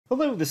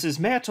Hello, this is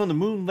Matt on the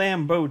Moon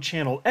Lambeau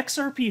channel.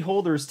 XRP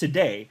holders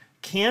today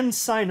can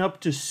sign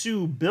up to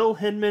sue Bill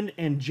Hinman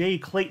and Jay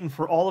Clayton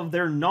for all of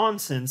their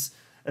nonsense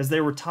as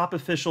they were top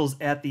officials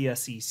at the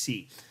SEC.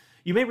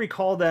 You may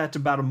recall that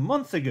about a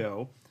month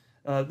ago,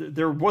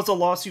 there was a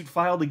lawsuit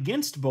filed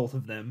against both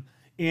of them,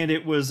 and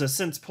it was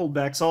since pulled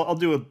back. So I'll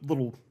do a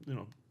little,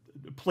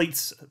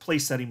 place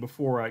setting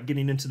before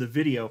getting into the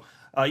video.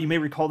 You may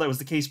recall that was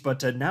the case,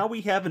 but now we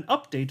have an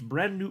update,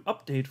 brand new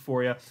update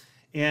for you.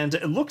 And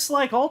it looks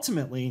like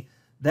ultimately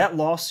that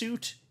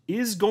lawsuit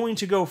is going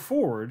to go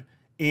forward,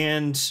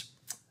 and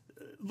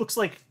looks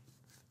like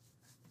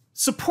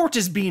support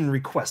is being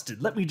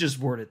requested. Let me just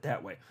word it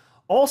that way.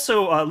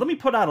 Also, let me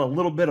put out a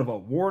little bit of a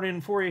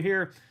warning for you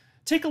here.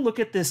 Take a look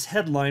at this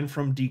headline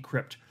from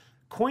Decrypt.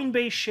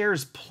 Coinbase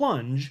shares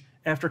plunge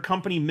after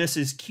company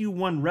misses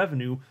Q1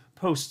 revenue,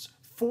 posts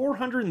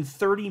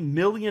 $430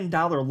 million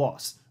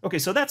loss. Okay,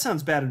 so that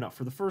sounds bad enough.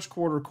 For the first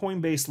quarter,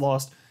 Coinbase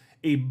lost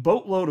a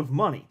boatload of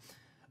money.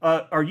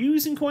 Are you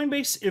using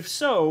Coinbase? If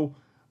so,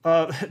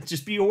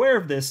 just be aware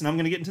of this, and I'm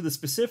going to get into the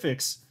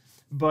specifics,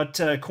 but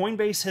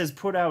Coinbase has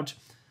put out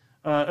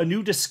a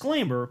new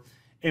disclaimer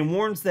and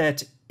warns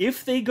that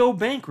if they go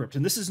bankrupt,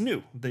 and this is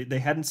new, they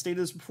hadn't stated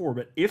this before,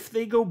 but if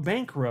they go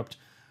bankrupt,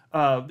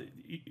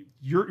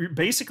 you're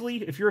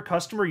basically, if you're a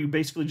customer, you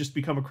basically just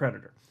become a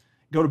creditor.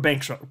 Go to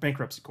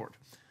bankruptcy court.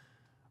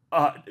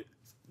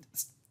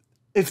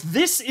 If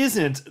this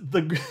isn't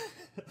the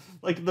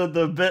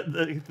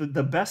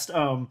the best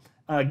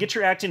get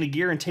your act into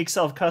gear and take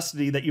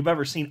self-custody that you've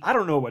ever seen, I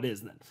don't know what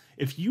is then.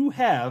 If you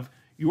have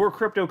your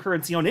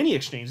cryptocurrency on any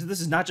exchange, this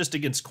is not just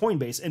against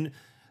Coinbase,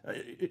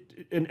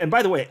 and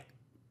by the way,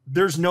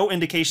 there's no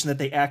indication that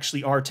they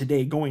actually are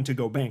today going to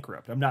go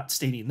bankrupt. I'm not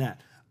stating that.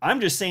 I'm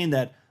just saying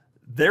that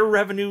their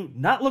revenue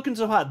not looking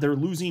so hot. They're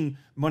losing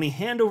money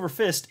hand over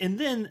fist, and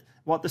then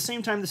while at the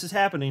same time this is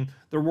happening,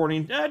 they're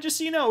warning, just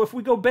so you know, if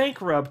we go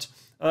bankrupt,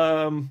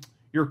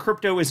 your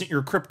crypto isn't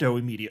your crypto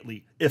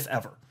immediately, if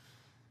ever.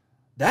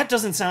 That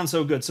doesn't sound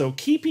so good. So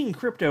keeping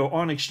crypto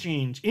on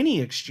exchange, any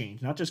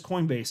exchange, not just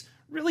Coinbase,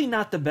 really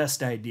not the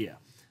best idea.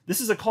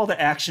 This is a call to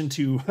action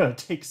to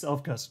take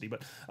self-custody.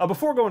 But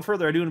before going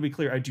further, I do want to be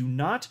clear. I do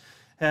not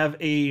have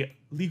a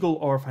legal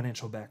or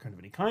financial background of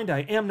any kind. I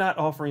am not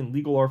offering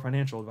legal or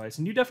financial advice,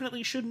 and you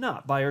definitely should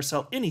not buy or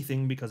sell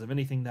anything because of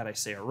anything that I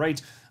say or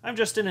write. I'm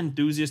just an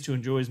enthusiast who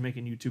enjoys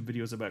making YouTube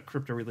videos about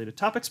crypto-related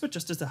topics, but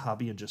just as a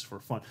hobby and just for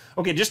fun.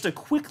 Okay, just to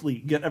quickly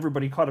get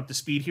everybody caught up to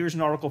speed, here's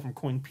an article from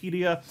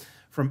Coinpedia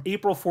from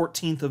April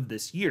 14th of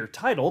this year,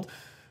 titled,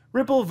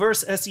 Ripple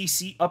vs.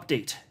 SEC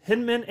Update.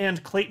 Hinman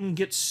and Clayton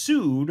get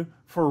sued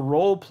for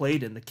role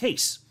played in the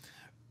case.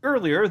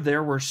 Earlier,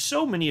 there were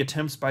so many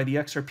attempts by the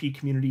XRP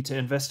community to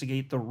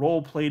investigate the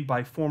role played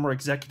by former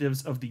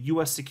executives of the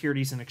U.S.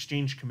 Securities and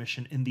Exchange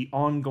Commission in the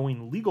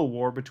ongoing legal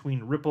war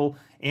between Ripple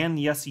and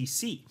the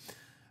SEC.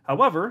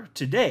 However,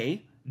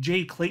 today,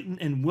 Jay Clayton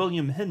and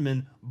William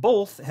Hinman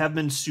both have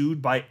been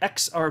sued by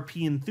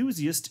XRP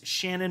enthusiast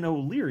Shannon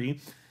O'Leary,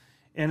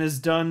 and has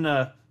done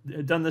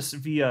this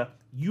via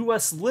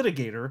U.S.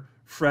 litigator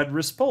Fred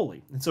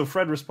Rispoli. And so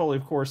Fred Rispoli,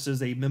 of course,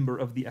 is a member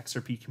of the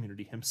XRP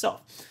community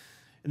himself.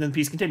 And then the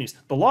piece continues.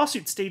 The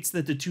lawsuit states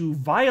that the two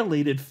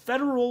violated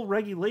federal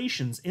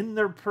regulations in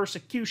their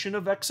persecution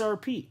of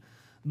XRP.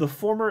 The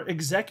former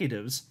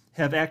executives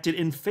have acted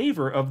in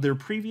favor of their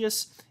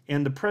previous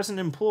and the present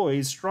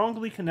employees,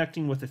 strongly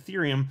connecting with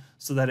Ethereum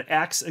so that it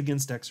acts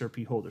against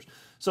XRP holders.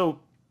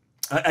 So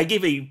I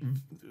gave a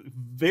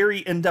very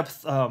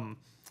in-depth... let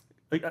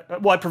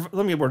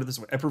me word it this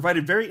way. I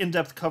provided very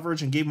in-depth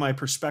coverage and gave my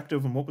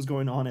perspective on what was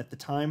going on at the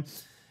time.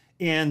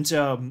 And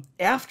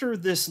after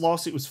this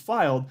lawsuit was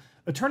filed,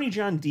 Attorney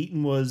John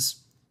Deaton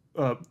was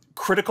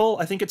critical,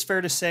 I think it's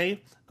fair to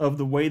say, of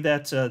the way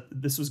that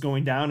this was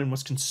going down, and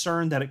was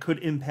concerned that it could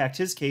impact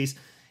his case.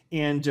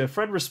 And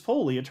Fred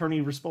Rispoli,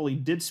 Attorney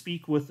Rispoli, did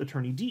speak with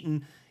Attorney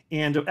Deaton,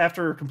 and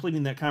after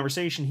completing that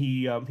conversation,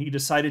 he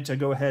decided to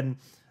go ahead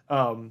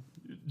and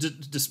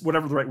just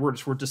whatever the right word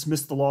is for,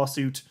 dismiss the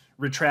lawsuit,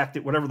 retract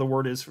it, whatever the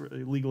word is for,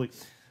 legally.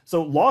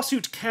 So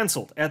lawsuit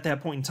canceled at that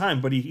point in time,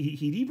 but he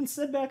even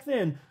said back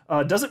then,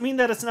 doesn't mean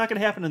that it's not going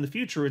to happen in the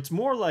future. It's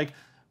more like,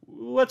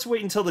 let's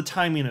wait until the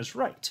timing is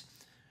right,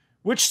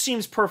 which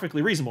seems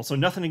perfectly reasonable. So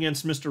nothing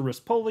against Mr.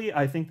 Rispoli.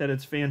 I think that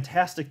it's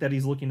fantastic that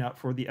he's looking out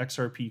for the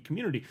XRP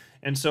community.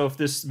 And so if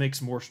this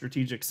makes more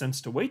strategic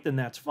sense to wait, then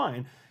that's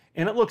fine.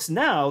 And it looks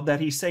now that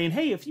he's saying,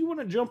 hey, if you want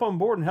to jump on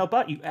board and help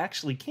out, you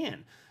actually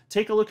can.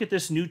 Take a look at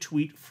this new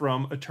tweet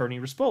from Attorney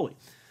Rispoli.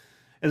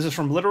 This is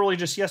from literally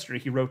just yesterday.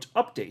 He wrote,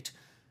 update,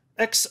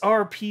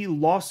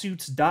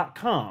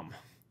 xrplawsuits.com.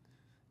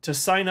 To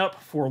sign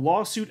up for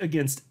lawsuit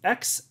against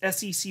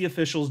ex-SEC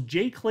officials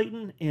Jay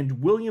Clayton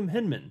and William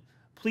Hinman,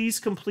 please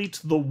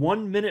complete the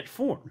 1-minute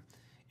form.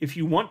 If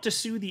you want to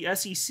sue the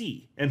SEC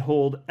and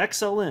hold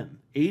XLM,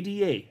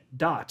 ADA,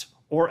 DOT,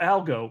 or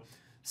Algo,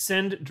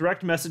 send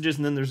direct messages,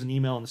 and then there's an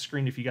email on the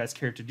screen if you guys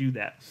care to do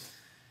that.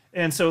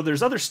 And so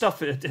there's other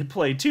stuff at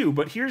play too,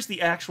 but here's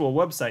the actual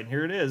website, and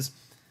here it is.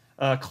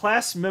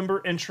 class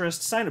member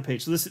interest sign-up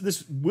page. So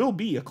this will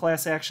be a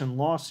class action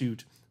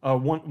lawsuit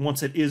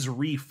once it is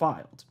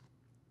refiled.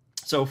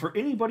 So for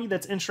anybody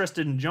that's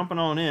interested in jumping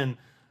on in,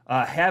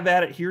 have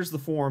at it. Here's the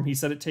form. He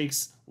said it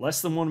takes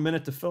less than 1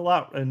 minute to fill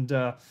out. And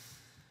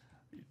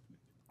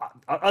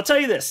I'll tell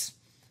you this.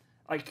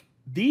 Like,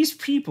 these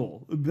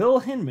people, Bill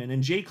Hinman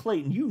and Jay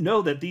Clayton, you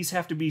know that these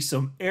have to be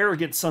some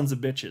arrogant sons of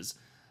bitches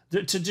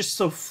to just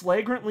so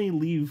flagrantly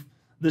leave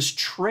this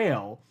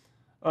trail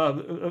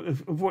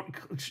of what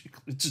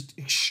just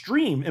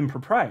extreme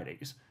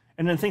improprieties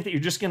and then think that you're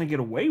just going to get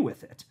away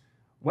with it.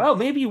 Well,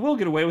 maybe you will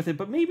get away with it,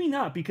 but maybe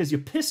not, because you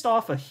pissed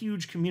off a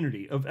huge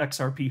community of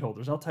XRP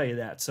holders. I'll tell you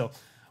that. So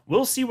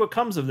we'll see what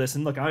comes of this.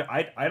 And look,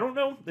 I don't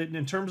know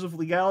in terms of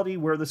legality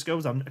where this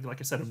goes. Like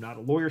I said, I'm not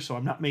a lawyer, so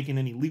I'm not making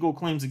any legal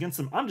claims against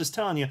them. I'm just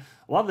telling you,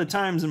 a lot of the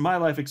times in my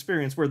life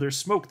experience where there's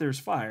smoke, there's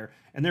fire.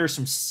 And there are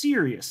some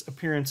serious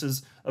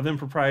appearances of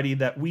impropriety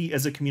that we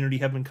as a community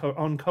have been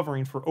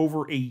uncovering for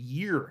over a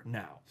year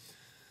now.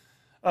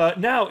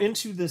 Now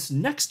into this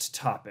next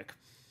topic.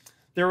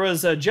 There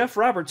was Jeff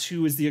Roberts,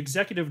 who is the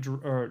executive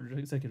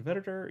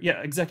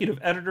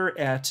editor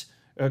at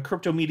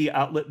crypto media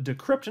outlet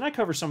Decrypt, and I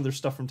cover some of their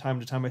stuff from time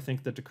to time. I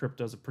think that Decrypt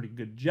does a pretty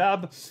good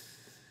job.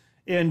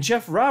 And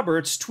Jeff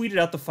Roberts tweeted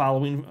out the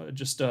following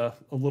just a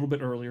little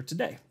bit earlier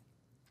today.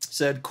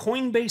 Said,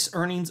 Coinbase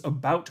earnings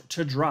about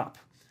to drop.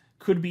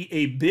 Could be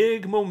a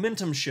big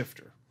momentum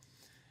shifter.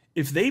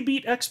 If they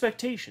beat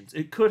expectations,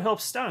 it could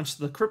help staunch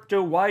the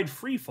crypto-wide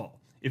freefall.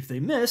 If they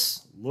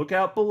miss, look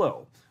out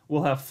below.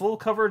 We'll have full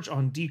coverage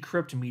on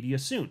Decrypt Media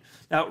soon.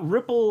 Now,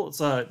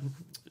 Ripple's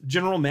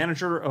general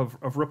manager of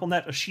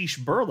RippleNet, Ashish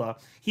Burla,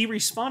 he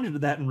responded to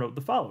that and wrote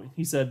the following.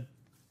 He said,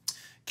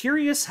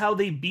 curious how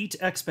they beat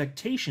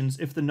expectations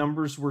if the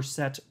numbers were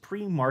set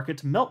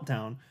pre-market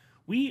meltdown.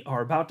 We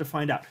are about to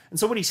find out. And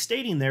so what he's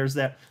stating there is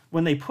that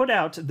when they put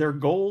out their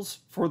goals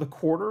for the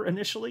quarter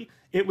initially,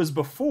 it was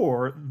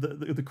before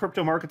the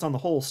crypto markets on the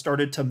whole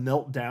started to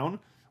melt down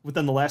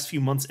within the last few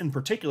months in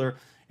particular.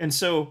 And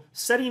so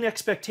setting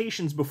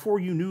expectations before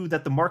you knew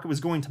that the market was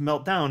going to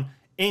melt down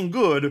ain't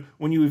good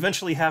when you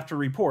eventually have to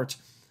report,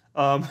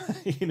 for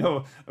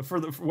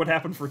what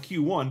happened for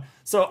Q1.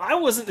 So I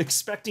wasn't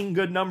expecting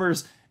good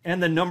numbers,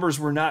 and the numbers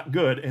were not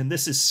good. And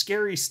this is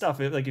scary stuff.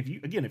 Like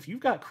if you've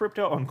got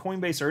crypto on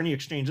Coinbase or any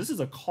exchange, this is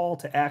a call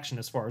to action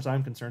as far as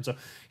I'm concerned. So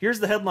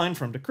here's the headline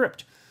from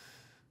Decrypt.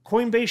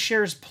 Coinbase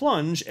shares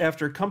plunge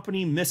after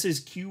company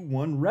misses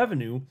Q1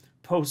 revenue,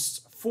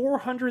 posts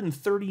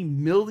 $430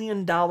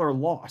 million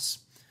loss.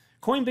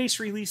 Coinbase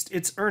released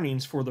its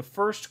earnings for the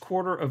first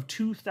quarter of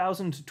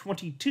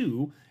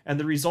 2022, and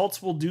the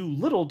results will do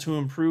little to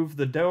improve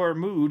the dour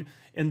mood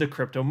in the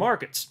crypto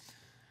markets.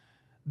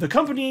 The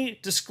company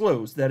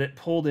disclosed that it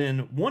pulled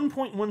in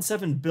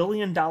 $1.17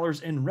 billion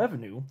in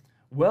revenue,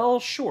 well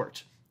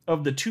short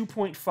of the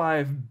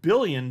 $2.5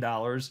 billion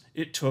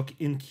it took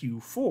in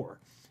Q4,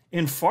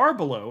 and far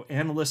below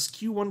analysts'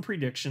 Q1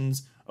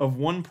 predictions of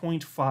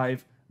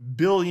 $1.5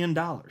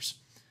 billion.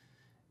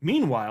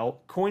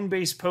 Meanwhile,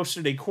 Coinbase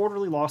posted a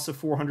quarterly loss of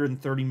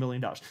 $430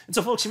 million. And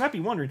so, folks, you might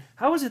be wondering,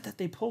 how is it that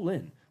they pull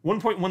in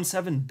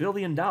 $1.17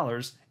 billion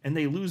and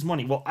they lose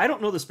money? Well, I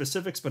don't know the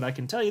specifics, but I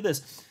can tell you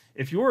this.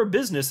 If you're a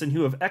business and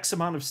you have X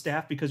amount of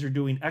staff because you're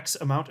doing X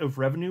amount of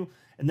revenue,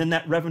 and then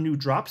that revenue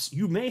drops,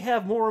 you may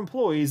have more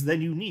employees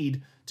than you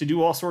need to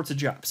do all sorts of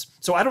jobs.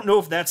 So I don't know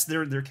if that's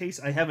their case.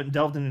 I haven't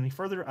delved in any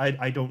further.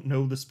 I don't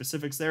know the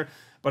specifics there.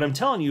 But I'm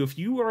telling you, if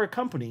you are a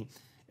company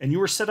and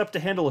you are set up to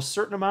handle a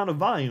certain amount of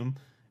volume,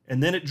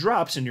 and then it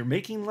drops and you're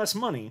making less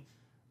money,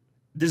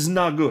 this is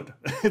not good.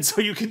 And so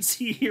you can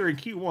see here in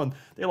Q1,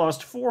 they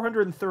lost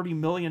 $430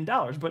 million.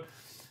 But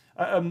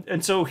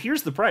and so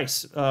here's the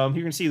price. You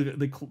can see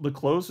the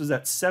close was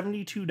at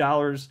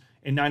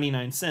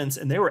 $72.99,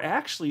 and they were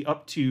actually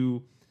up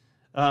to,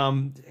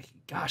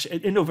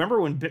 in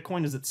November when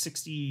Bitcoin is at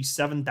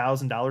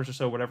 $67,000 or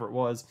so, whatever it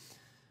was.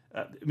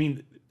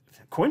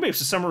 Coinbase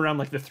is somewhere around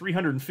like the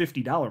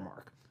 $350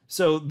 mark.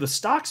 So the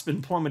stock's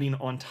been plummeting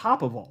on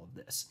top of all of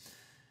this.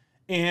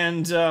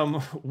 And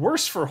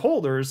worse for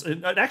holders,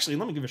 and actually,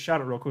 let me give a shout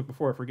out real quick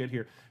before I forget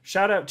here.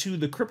 Shout out to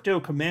the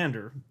Crypto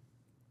Commander,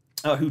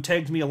 who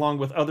tagged me along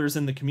with others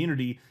in the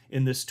community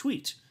in this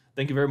tweet.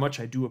 Thank you very much.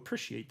 I do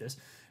appreciate this.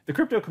 The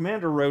Crypto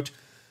Commander wrote,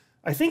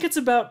 I think it's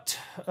about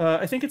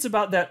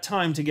that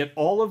time to get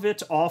all of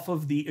it off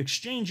of the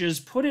exchanges,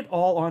 put it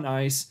all on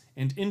ice,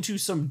 and into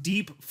some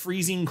deep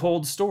freezing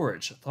cold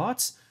storage.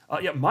 Thoughts?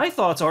 Yeah, my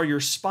thoughts are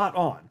you're spot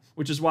on,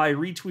 which is why I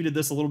retweeted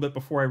this a little bit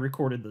before I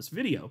recorded this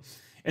video.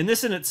 And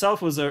this in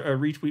itself was a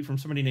retweet from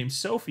somebody named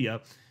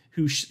Sophia,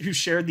 who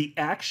shared the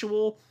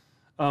actual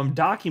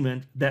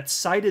document that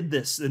cited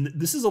this. And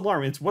this is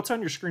alarming. It's what's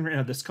on your screen right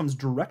now. This comes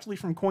directly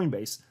from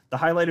Coinbase. The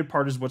highlighted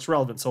part is what's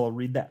relevant, so I'll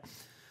read that.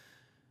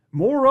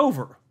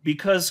 Moreover,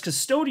 because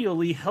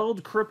custodially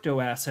held crypto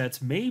assets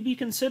may be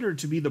considered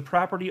to be the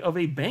property of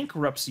a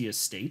bankruptcy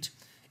estate,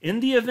 in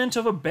the event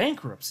of a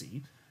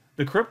bankruptcy,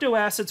 the crypto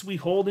assets we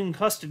hold in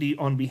custody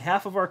on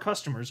behalf of our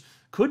customers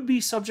could be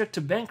subject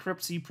to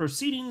bankruptcy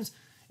proceedings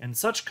and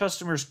such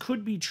customers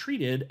could be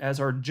treated as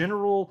our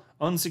general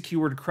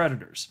unsecured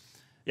creditors.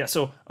 Yeah,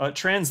 so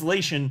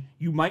translation,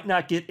 you might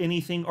not get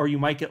anything, or you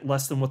might get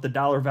less than what the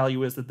dollar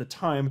value is at the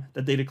time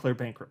that they declare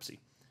bankruptcy.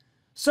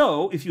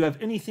 So if you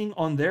have anything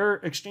on their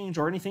exchange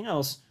or anything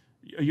else,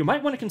 you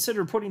might want to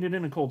consider putting it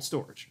in a cold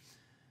storage.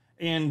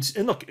 And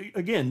look,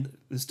 again,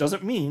 this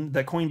doesn't mean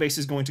that Coinbase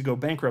is going to go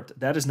bankrupt.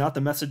 That is not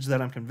the message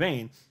that I'm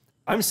conveying.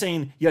 I'm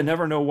saying you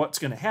never know what's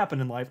going to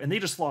happen in life, and they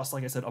just lost,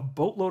 like I said, a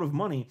boatload of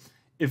money.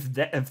 If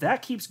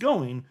that keeps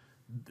going,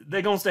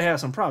 they're going to have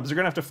some problems. They're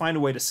going to have to find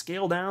a way to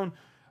scale down,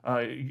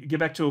 get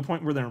back to a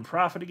point where they're in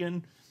profit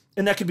again.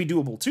 And that could be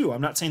doable too.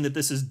 I'm not saying that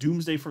this is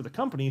doomsday for the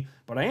company,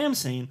 but I am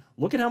saying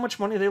look at how much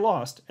money they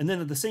lost. And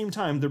then at the same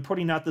time, they're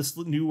putting out this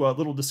new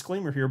little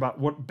disclaimer here about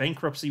what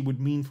bankruptcy would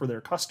mean for their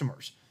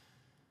customers.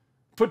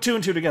 Put two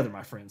and two together,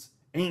 my friends.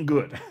 Ain't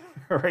good.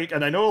 All right.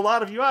 And I know a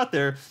lot of you out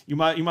there, you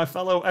my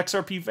fellow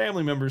XRP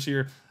family members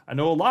here, I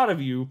know a lot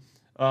of you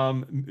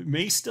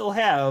may still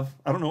have,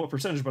 I don't know what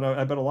percentage, but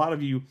I bet a lot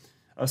of you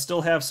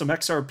still have some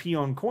XRP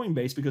on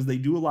Coinbase because they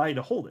do allow you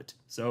to hold it.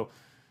 So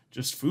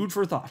just food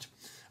for thought.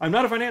 I'm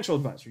not a financial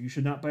advisor. You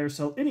should not buy or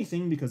sell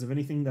anything because of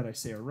anything that I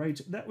say or write.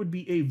 That would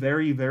be a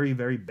very, very,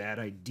 very bad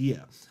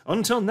idea.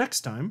 Until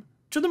next time,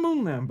 to the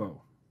moon, Lambo.